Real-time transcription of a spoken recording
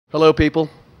Hello, people.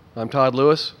 I'm Todd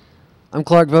Lewis. I'm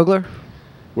Clark Vogler.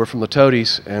 We're from the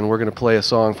Toadies, and we're going to play a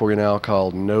song for you now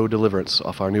called No Deliverance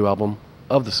off our new album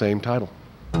of the same title.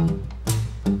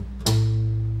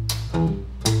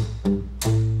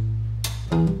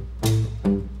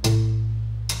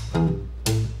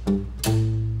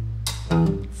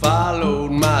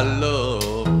 Followed my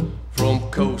love from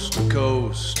coast to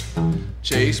coast,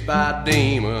 chased by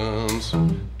demons,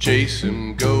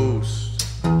 chasing ghosts.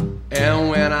 And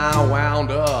when I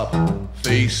wound up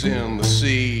facing the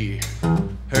sea,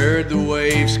 heard the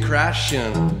waves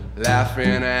crashing,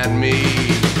 laughing at me.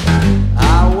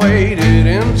 I waded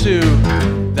into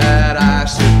that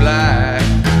icy black.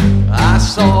 I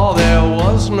saw there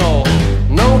was no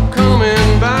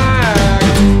coming back.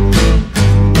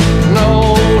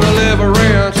 No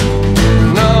deliverance,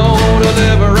 no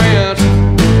deliverance,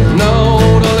 no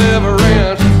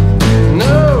deliverance,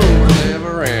 no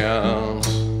deliverance.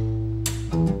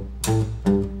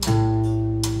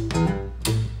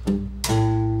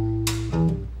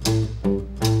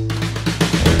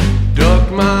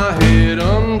 Ducked my head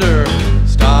under,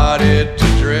 started to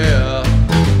drift,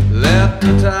 let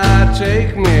the tide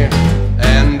take me,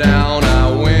 and down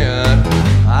I went.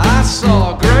 I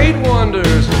saw great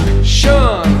wonders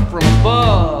shone from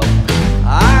above.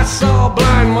 I saw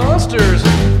blind monsters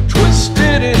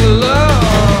twisted in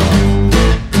love.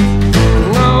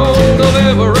 No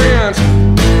deliverance,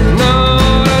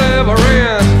 no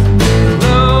deliverance,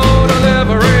 no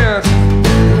deliverance,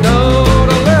 no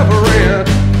deliverance,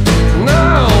 no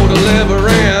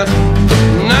deliverance,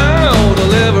 no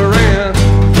deliverance,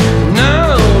 no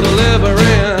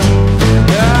deliverance.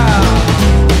 Yeah.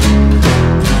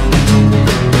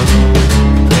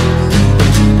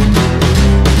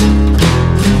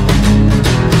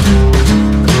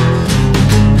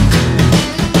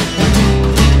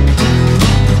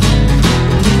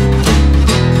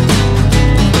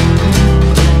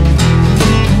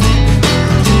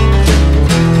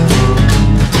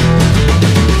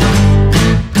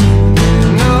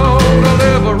 No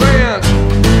deliverance,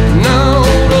 no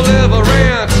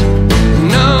deliverance,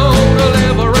 no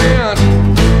deliverance,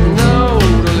 no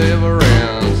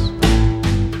deliverance.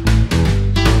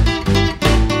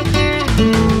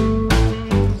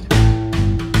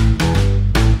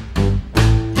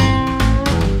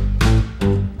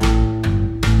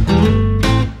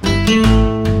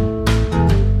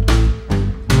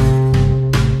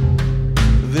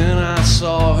 Then I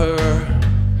saw her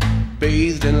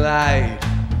bathed in light.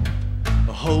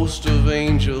 A host of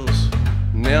angels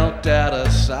knelt at her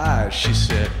side. She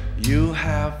said, "You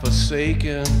have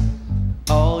forsaken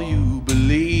all you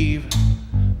believe,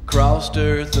 crossed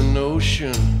earth and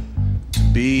ocean to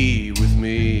be with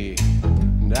me.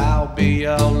 And I'll be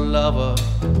your lover,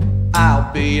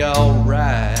 I'll be your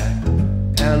ride,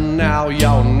 and now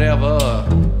you're never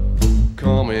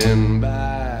coming back."